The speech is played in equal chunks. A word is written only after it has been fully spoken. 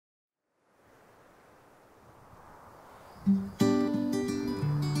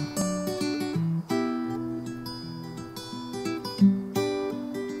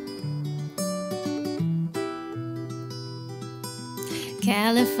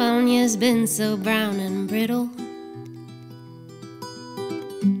California's been so brown and brittle.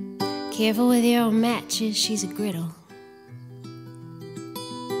 Careful with your own matches, she's a griddle.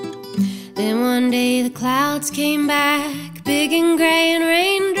 Then one day the clouds came back, big and gray and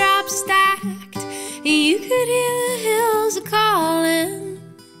raindrops stacked, and you could hear the hills a-callin',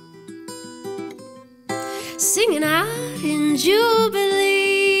 singing out in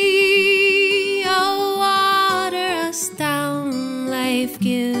jubilee. Oh, water us down, life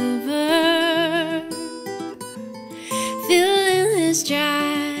giver, filling this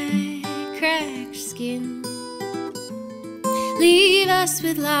dry, cracked skin. Leave us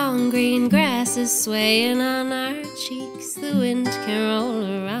with long green grasses swaying on our cheeks. The wind can roll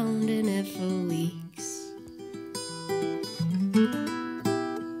around in it for weeks.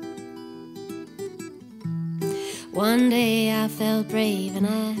 One day I felt brave and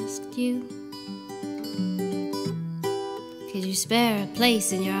asked you, could you spare a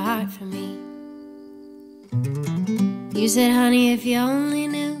place in your heart for me? You said, honey, if you only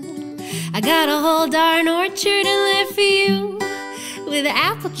knew, I got a whole darn orchard and live for you, with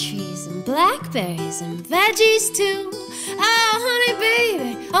apple trees and blackberries and veggies too. Oh, honey,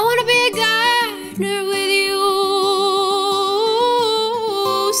 baby, I wanna be a gardener with you.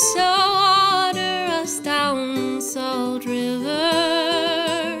 So water us down, Salt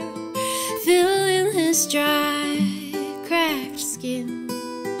River, filling this dry, cracked skin.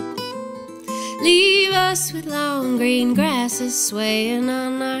 Leave us with long green grasses swaying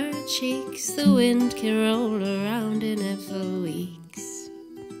on our cheeks. The wind can roll around in it for weeks.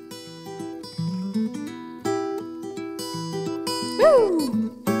 Woo!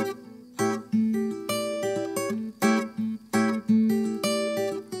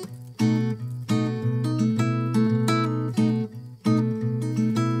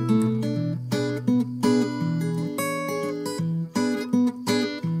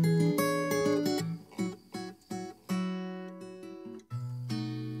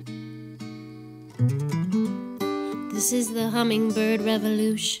 This is the hummingbird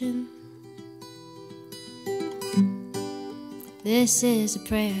revolution. This is a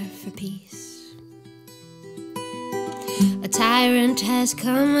prayer for peace. A tyrant has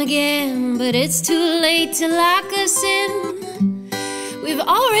come again, but it's too late to lock us in. We've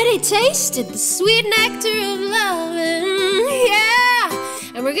already tasted the sweet nectar of love, and yeah,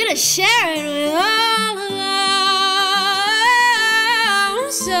 and we're gonna share it with all of them.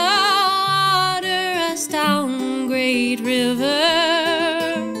 So water us down, great river,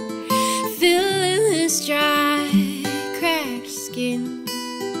 filling this dry, cracked skin.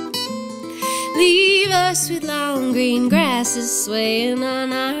 Leave us with long green grasses swaying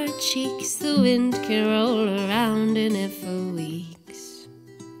on our cheeks. The wind can roll around in it for weeks.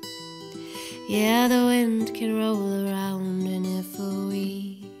 Yeah, the wind can roll around in it for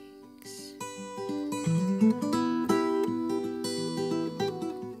weeks.